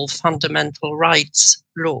valuable fundamental rights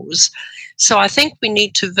laws. So I think we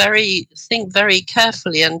need to think very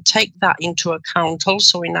carefully and take that into account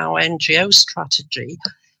also in our NGO strategy.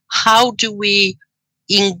 how do we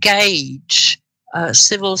engage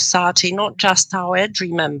civil society, not just our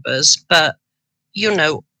EDRI members, but, you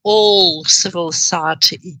know, all civil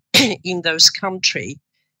society in those countries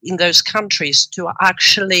to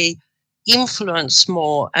actually influence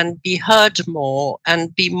more and be heard more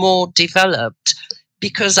and be more developed,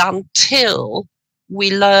 because until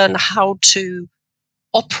we learn how to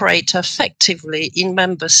operate effectively in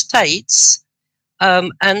member states,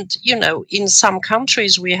 and, you know, in some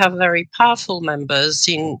countries we have very powerful members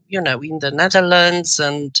in, you know, in the Netherlands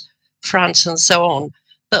and France and so on,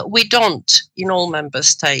 but we don't in all member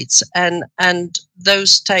states. And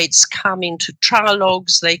those states come into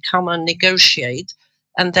trialogues, they come and negotiate,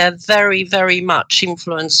 and they're very, very much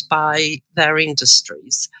influenced by their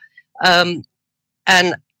industries. And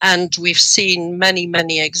we've seen many,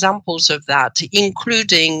 many examples of that,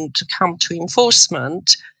 including, to come to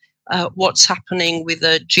enforcement, what's happening with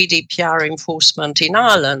the GDPR enforcement in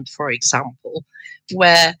Ireland, for example,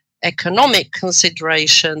 where economic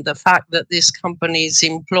consideration, the fact that these companies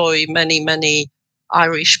employ many, many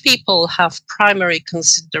Irish people, have primary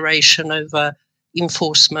consideration over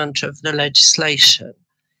enforcement of the legislation.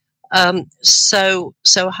 So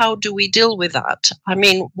how do we deal with that? I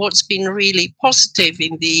mean, what's been really positive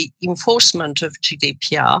in the enforcement of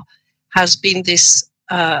GDPR has been this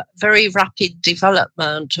very rapid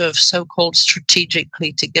development of so-called strategic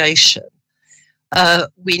litigation.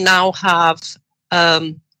 We now have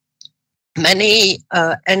many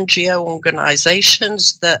NGO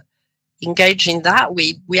organizations that engage in that.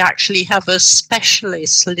 We actually have a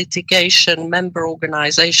specialist litigation member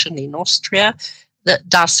organization in Austria that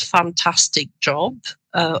does fantastic job.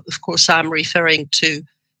 Of course, I'm referring to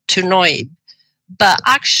NOIB. But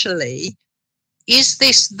actually, is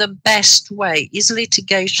this the best way? Is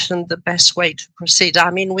litigation the best way to proceed?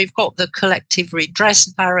 I mean, we've got the collective redress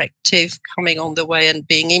directive coming on the way and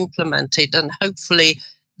being implemented, and hopefully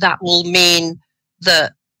that will mean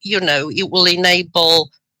that, you know, it will enable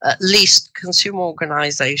at least consumer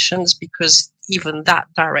organizations, because even that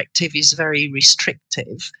directive is very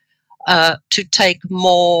restrictive, to take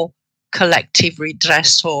more collective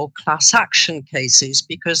redress or class action cases,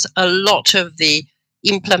 because a lot of the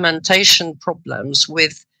implementation problems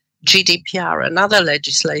with GDPR and other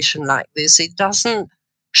legislation like this, it doesn't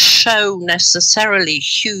show necessarily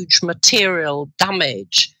huge material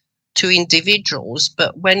damage to individuals,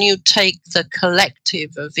 but when you take the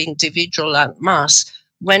collective of individual and mass,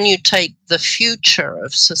 when you take the future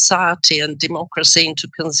of society and democracy into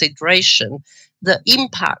consideration, the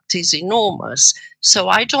impact is enormous. So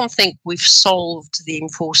I don't think we've solved the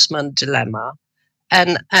enforcement dilemma.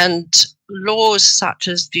 And laws such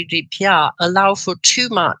as GDPR allow for too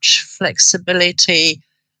much flexibility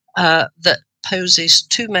that poses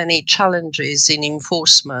too many challenges in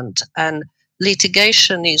enforcement. And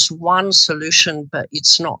litigation is one solution, but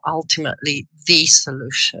it's not ultimately the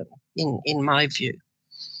solution, in my view.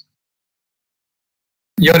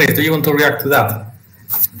 Joris, do you want to react to that?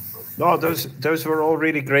 No, those were all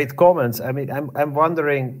really great comments. I mean, I'm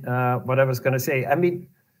wondering what I was going to say. I mean,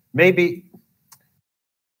 maybe.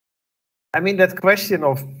 I mean, that question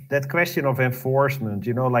of enforcement,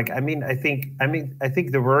 you know, like, I think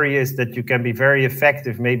the worry is that you can be very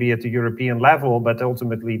effective maybe at the European level, but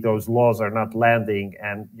ultimately those laws are not landing,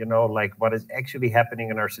 and, you know, like, what is actually happening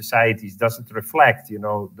in our societies doesn't reflect, you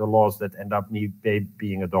know, the laws that end up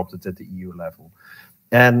being adopted at the EU level.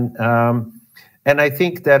 And I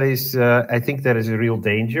think that is a real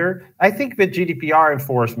danger. I think with GDPR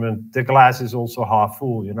enforcement, the glass is also half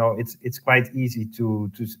full. You know, it's quite easy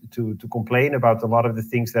to complain about a lot of the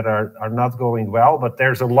things that are not going well, but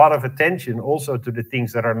there's a lot of attention also to the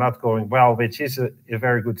things that are not going well, which is a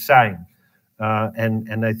very good sign.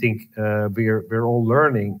 And I think we're all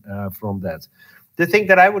learning from that. The thing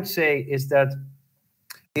that I would say is that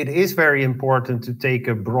it is very important to take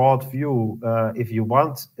a broad view if you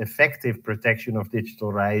want effective protection of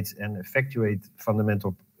digital rights and effectuate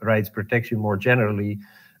fundamental rights protection more generally.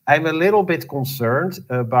 I'm a little bit concerned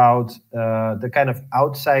about the kind of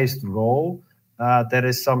outsized role that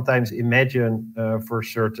is sometimes imagined for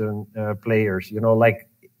certain players. You know, like,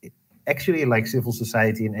 actually, like civil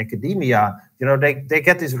society and academia, you know, they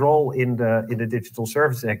get this role in the Digital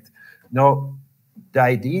Services Act. No, the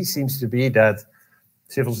idea seems to be that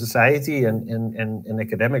civil society and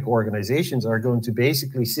academic organizations are going to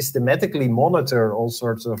basically systematically monitor all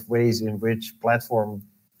sorts of ways in which platform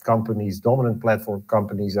companies, dominant platform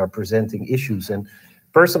companies, are presenting issues. And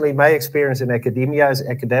personally, my experience in academia is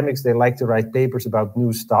academics, they like to write papers about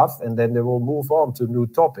new stuff, and then they will move on to new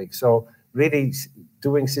topics. So really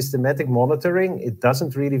doing systematic monitoring, it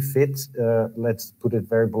doesn't really fit, let's put it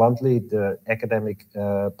very bluntly, the academic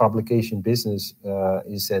publication business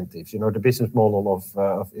incentives, the business model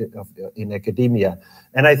of in academia.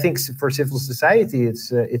 And I think for civil society,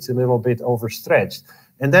 it's a little bit overstretched.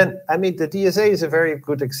 And then, I mean, the DSA is a very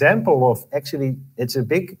good example of actually, it's a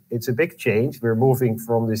big change. We're moving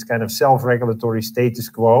from this kind of self-regulatory status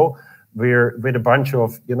quo. We're with a bunch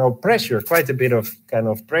of, pressure, quite a bit of kind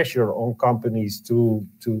of pressure on companies to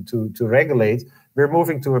regulate. We're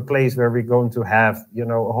moving to a place where we're going to have, a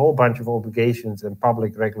whole bunch of obligations and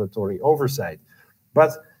public regulatory oversight.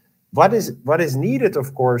 But what is needed,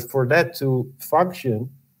 of course, for that to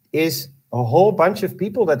function is a whole bunch of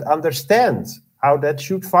people that understand how that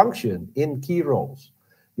should function in key roles.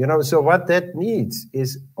 So what that needs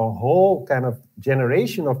is a whole kind of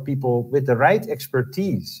generation of people with the right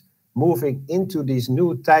expertise moving into these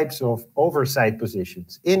new types of oversight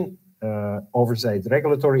positions in oversight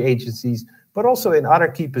regulatory agencies, but also in other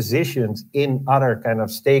key positions in other kind of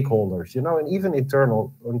stakeholders, and even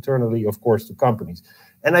internally, of course, to companies.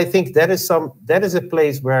 And I think that is a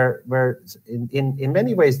place where in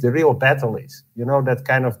many ways the real battle is, that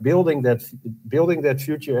kind of building that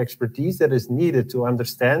future expertise that is needed to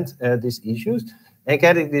understand these issues and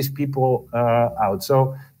getting these people out.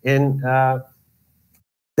 So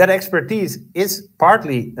that expertise is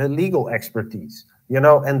partly a legal expertise,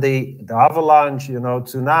 and the avalanche,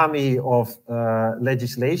 tsunami of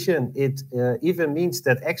legislation, it even means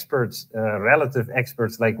that experts, relative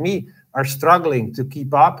experts like me, are struggling to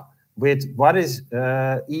keep up with what is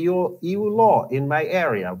EU law in my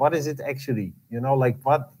area. What is it actually?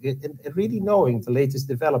 Really knowing the latest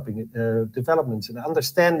developments and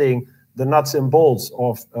understanding the nuts and bolts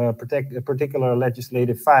of particular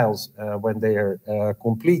legislative files when they are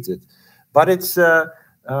completed. But it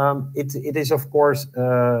is of course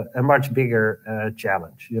a much bigger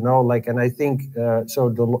challenge, and I think so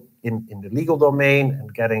in the legal domain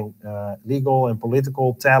and getting legal and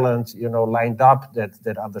political talent, lined up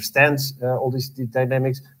that understands all these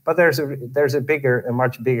dynamics. But there's a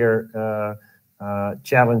much bigger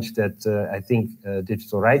challenge that I think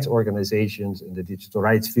digital rights organizations in the digital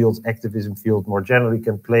rights field, activism field more generally,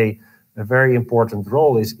 can play a very important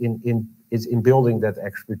role is in building that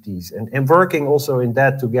expertise and working also in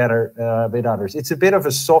that together with others. It's a bit of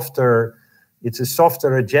a softer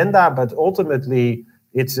agenda, but ultimately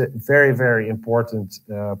it's a very, very important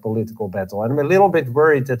political battle. And I'm a little bit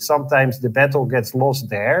worried that sometimes the battle gets lost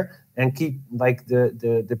there and keep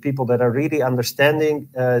the people that are really understanding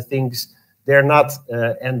things, they're not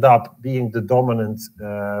end up being the dominant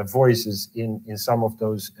voices in some of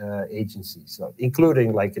those agencies, so including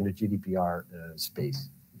in the GDPR space.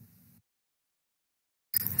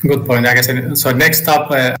 Good point. I guess so. Next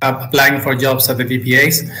up, applying for jobs at the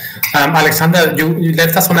DPAs. Alexander, you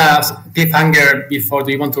left us on a cliffhanger before.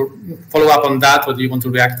 Do you want to follow up on that, or do you want to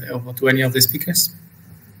react to any of the speakers?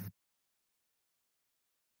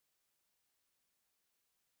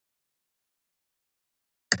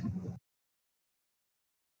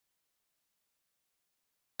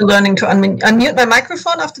 Learning to unmute my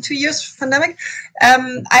microphone after 2 years of pandemic.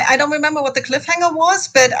 I don't remember what the cliffhanger was,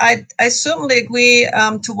 but I certainly agree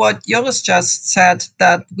to what Joris just said,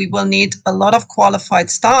 that we will need a lot of qualified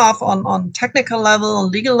staff on technical level, on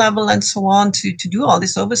legal level, and so on to do all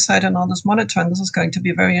this oversight and all this monitoring. This is going to be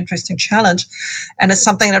a very interesting challenge. And it's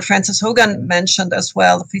something that Frances Hogan mentioned as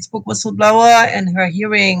well, the Facebook whistleblower, in her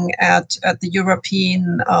hearing at the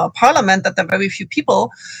European Parliament, that there are very few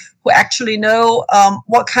people who actually know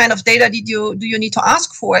what kind of data do you need to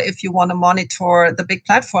ask for if you want to monitor the big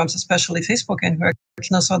platforms, especially Facebook and her.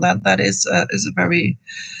 So that is a very,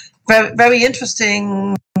 very, very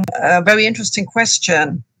interesting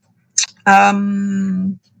question.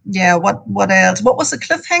 Yeah. What else? What was the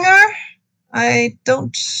cliffhanger? I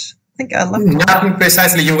don't think I left. Nothing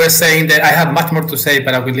precisely. You were saying that I have much more to say,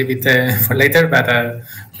 but I will leave it for later. But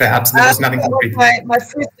perhaps there was nothing concrete. My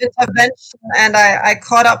first intervention, and I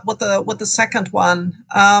caught up with the second one.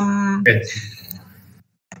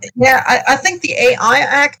 Yeah, I think the AI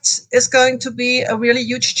Act is going to be a really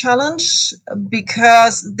huge challenge,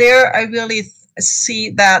 because there I really see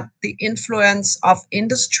that the influence of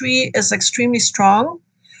industry is extremely strong,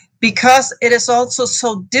 because it is also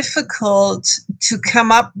so difficult to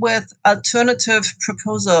come up with alternative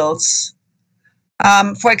proposals.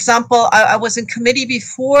 For example, I was in committee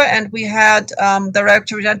before, and we had the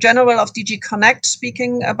Director General of DG Connect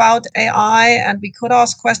speaking about AI, and we could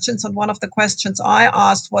ask questions. And one of the questions I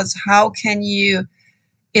asked was, how can you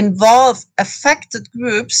involve affected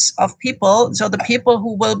groups of people. So the people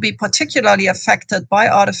who will be particularly affected by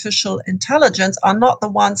artificial intelligence are not the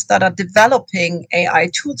ones that are developing AI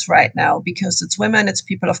tools right now, because it's women, it's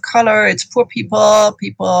people of color, it's poor people,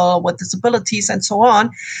 people with disabilities, and so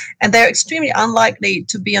on. And they're extremely unlikely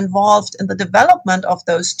to be involved in the development of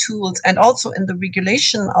those tools and also in the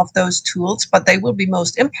regulation of those tools, but they will be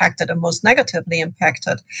most impacted and most negatively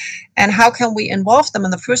impacted. And how can we involve them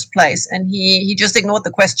in the first place? And he just ignored the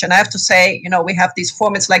question. I have to say, you know, we have these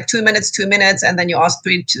formats like 2 minutes, and then you ask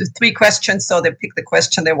three questions, so they pick the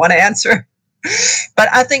question they want to answer. But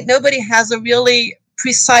I think nobody has a really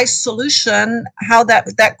precise solution how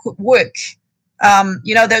that could work.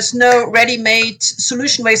 You know, there's no ready-made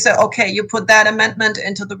solution where you say, okay, you put that amendment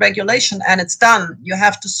into the regulation and it's done. You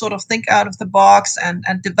have to sort of think out of the box and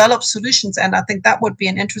develop solutions. And I think that would be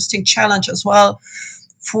an interesting challenge as well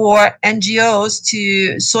for NGOs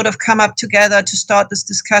to sort of come up together to start this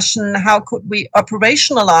discussion. How could we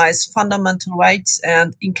operationalize fundamental rights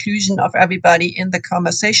and inclusion of everybody in the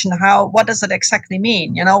conversation? What does it exactly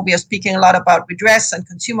mean? You know, we are speaking a lot about redress, and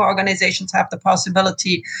consumer organizations have the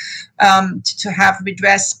possibility to have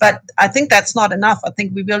redress, but I think that's not enough. I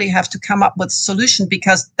think we really have to come up with a solution,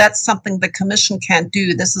 because that's something the Commission can't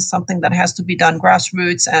do. This is something that has to be done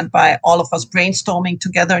grassroots and by all of us brainstorming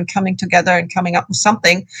together and coming up with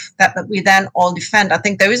something that we then all defend. I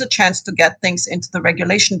think there is a chance to get things into the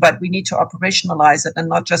regulation, but we need to operationalize it and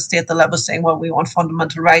not just stay at the level saying, well, we want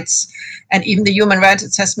fundamental rights. And even the human rights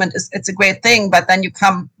assessment it's a great thing, but then you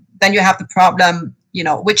have the problem, you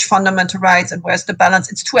know, which fundamental rights and where's the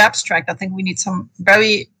balance? It's too abstract. I think we need some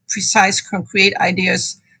very precise, concrete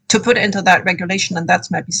ideas to put into that regulation, and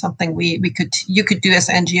that's maybe something you could do as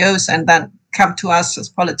NGOs, and then come to us as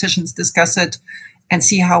politicians, discuss it, and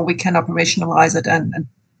see how we can operationalize it and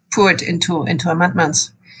pour it into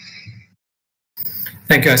amendments.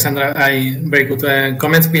 Thank you, Alessandra. Very good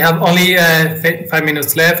comments. We have only 5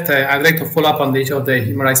 minutes left. I'd like to follow up on the issue of the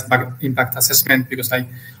human rights impact assessment, because I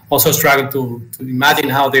also struggle to imagine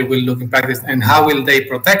how they will look in practice and how will they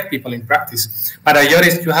protect people in practice. But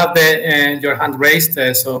Joris, you have your hand raised,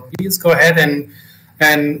 so please go ahead.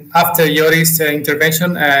 And after Joris'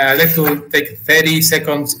 intervention, I'd like to take 30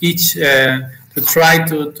 seconds each to try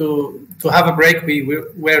to have a break.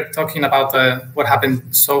 We're talking about what happened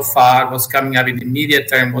so far, what's coming up in the immediate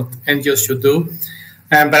term, what NGOs should do.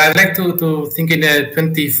 But I'd like to think in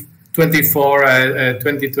 2024,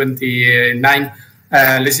 2029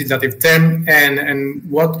 legislative term, and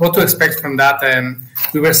what to expect from that.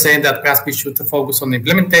 We were saying that perhaps we should focus on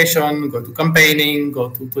implementation, go to campaigning, go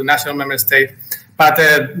to national member state. But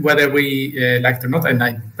whether we like it or not, and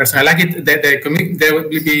I personally like it, there will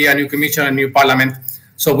be a new commission, a new parliament.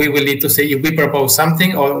 So we will need to say if we propose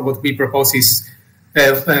something, or what we propose is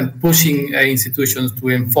pushing institutions to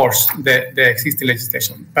enforce the existing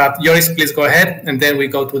legislation. But Joris, please go ahead, and then we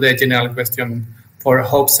go to the general question for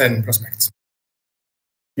hopes and prospects.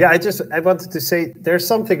 Yeah, I wanted to say there's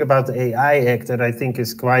something about the AI Act that I think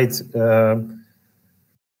is quite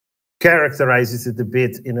characterizes it a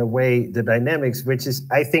bit in a way, the dynamics, which is,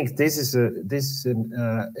 I think this is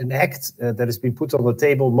an act that has been put on the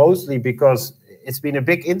table mostly because it's been a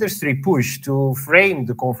big industry push to frame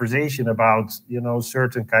the conversation about, you know,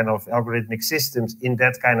 certain kind of algorithmic systems in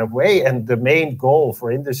that kind of way. And the main goal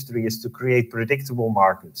for industry is to create predictable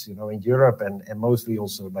markets, you know, in Europe, and mostly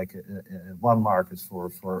also like one market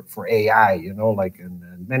for AI, you know, like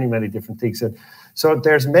and many different things. And so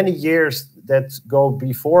there's many years that go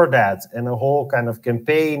before that, and a whole kind of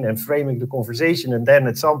campaign and framing the conversation. And then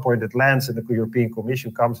at some point it lands and the European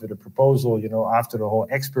Commission comes with a proposal, you know, after the whole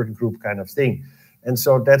expert group kind of thing. And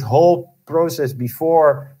so that whole process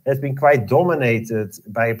before has been quite dominated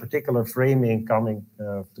by a particular framing coming,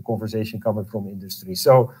 the conversation coming from industry.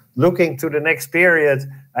 So looking to the next period,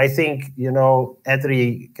 I think, you know,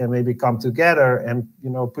 EDRI can maybe come together and,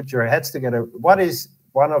 you know, put your heads together. What is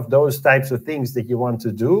one of those types of things that you want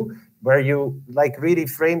to do, where you like really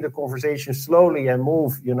frame the conversation slowly and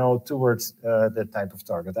move, you know, towards that type of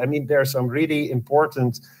target? I mean, there are some really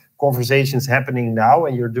important conversations happening now,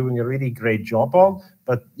 and you're doing a really great job on.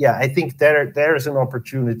 But yeah, I think there is an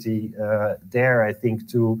opportunity there, I think,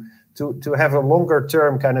 to have a longer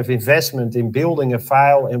term kind of investment in building a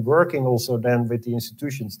file and working also then with the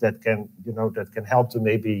institutions that can, you know, that can help to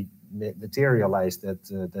maybe materialize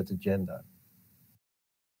that agenda.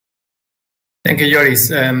 Thank you,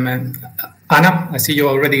 Joris. Anna, I see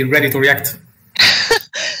you're already ready to react.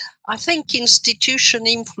 I think institution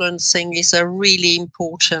influencing is a really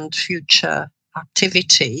important future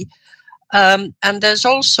activity. And there's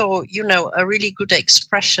also, you know, a really good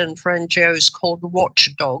expression for NGOs called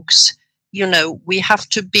watchdogs. you know, we have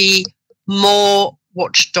to be more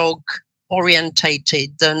watchdog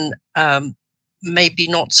orientated than maybe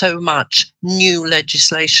not so much new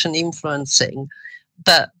legislation influencing,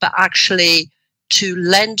 but actually to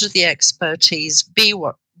lend the expertise, be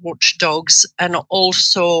watchdogs, and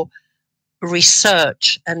also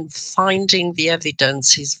research and finding the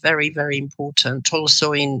evidence is very, very important.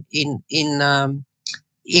 Also in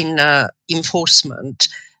enforcement.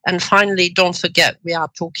 And finally, don't forget, we are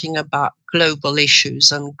talking about global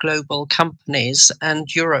issues and global companies,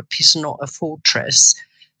 and Europe is not a fortress.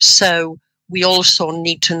 So we also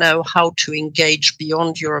need to know how to engage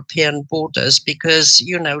beyond European borders, because,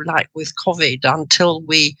 you know, like with COVID, until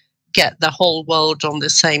we get the whole world on the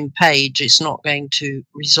same page, it's not going to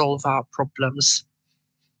resolve our problems.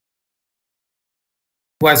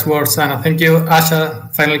 Wise words, Anna. Thank you.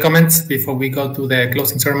 Asha, final comments before we go to the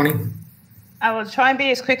closing ceremony? I will try and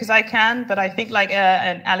be as quick as I can, but I think like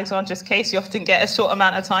in Alexandra's case, you often get a short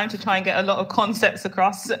amount of time to try and get a lot of concepts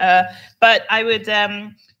across. But I would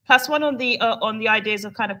plus one on the ideas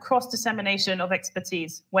of kind of cross dissemination of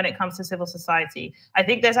expertise when it comes to civil society. I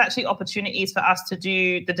think there's actually opportunities for us to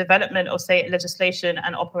do the development of, say, legislation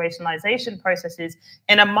and operationalization processes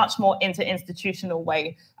in a much more interinstitutional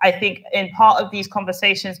way. I think in part of these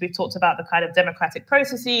conversations, we've talked about the kind of democratic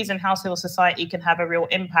processes and how civil society can have a real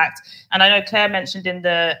impact. And I know Claire mentioned in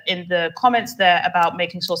the comments there about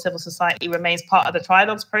making sure civil society remains part of the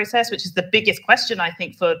trilogues process, which is the biggest question, I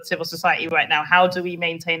think, for civil society right now. How do we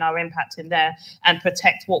maintain our impact in there and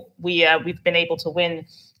protect what we've been able to win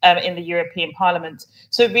in the European Parliament?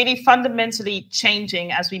 So really fundamentally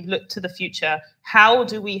changing as we look to the future, how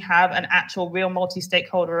do we have an actual real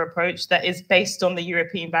multi-stakeholder approach that is based on the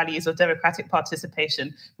European values of democratic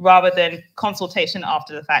participation rather than consultation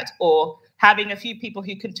after the fact, or having a few people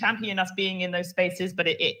who can champion us being in those spaces, but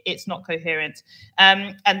it's not coherent.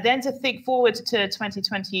 And then to think forward to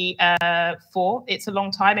 2024, it's a long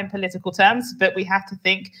time in political terms, but we have to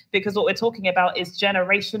think, because what we're talking about is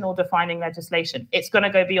generational defining legislation. It's going to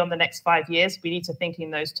go beyond the next 5 years. We need to think in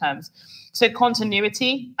those terms. So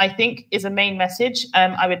continuity, I think, is a main message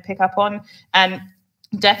I would pick up on. And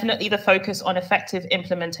definitely the focus on effective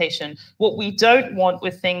implementation. What we don't want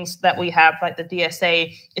with things that we have, like the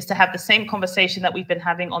DSA, is to have the same conversation that we've been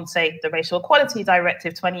having on, say, the Racial Equality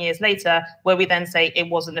Directive 20 years later, where we then say it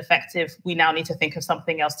wasn't effective. We now need to think of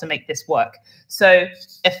something else to make this work. So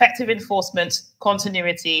effective enforcement,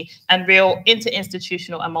 continuity, and real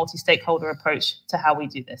interinstitutional and multi-stakeholder approach to how we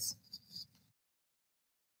do this.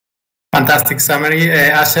 Fantastic summary,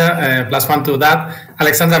 Asha. Plus one to that.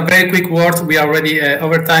 Alexandra, very quick words. We are already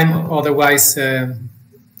over time. Otherwise, yeah,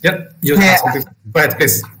 you have something. Go ahead,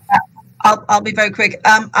 please. I'll be very quick.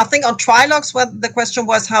 I think on trilogues, well, the question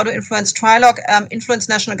was how to influence trilogue, influence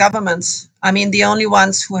national governments. I mean, the only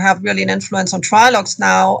ones who have really an influence on trilogues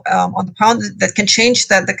now on the pound that can change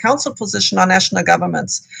the council position are national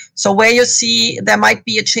governments. So where you see there might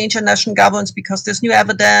be a change in national governments because there's new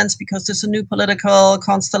evidence, because there's a new political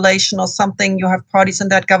constellation or something, you have parties in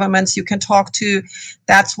that governments you can talk to.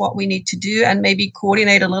 That's what we need to do, and maybe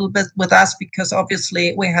coordinate a little bit with us, because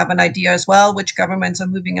obviously we have an idea as well which governments are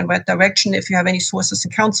moving in that direction. If you have any sources in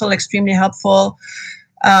council, extremely helpful.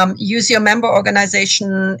 Use your member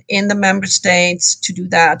organization in the member states to do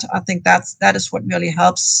that. I think that is what really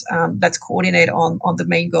helps. Let's coordinate on the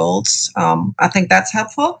main goals. I think that's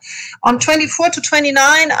helpful. On 24 to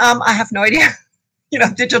 29, I have no idea. You know,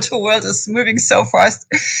 digital world is moving so fast.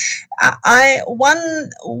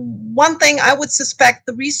 One thing I would suspect,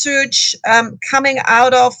 the research coming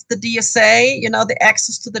out of the DSA, you know, the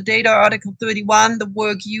access to the data, Article 31, the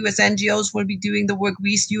work you as NGOs will be doing, the work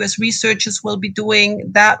you as researchers will be doing,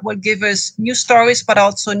 that will give us new stories, but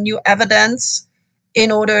also new evidence in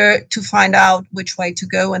order to find out which way to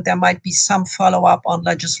go. And there might be some follow-up on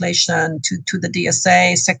legislation to the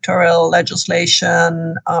DSA, sectoral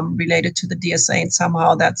legislation related to the DSA, and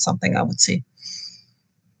somehow that's something I would see.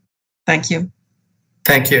 Thank you.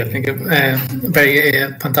 Thank you. Thank you. Very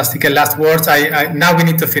fantastic last words. Now we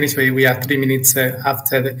need to finish. We are 3 minutes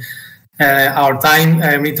after our time.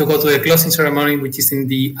 We need to go to the closing ceremony, which is in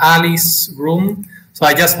the Alice room. So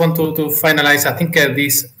I just want to finalize. I think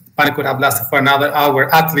this panel could have lasted for another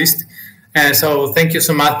hour at least. So thank you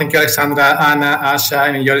so much. Thank you, Alexandra, Anna, Asha,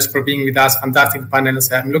 and Joris for being with us. Fantastic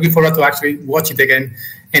panels. I'm looking forward to actually watch it again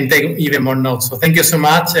and take even more notes. So thank you so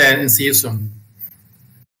much, and see you soon.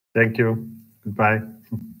 Thank you. Goodbye.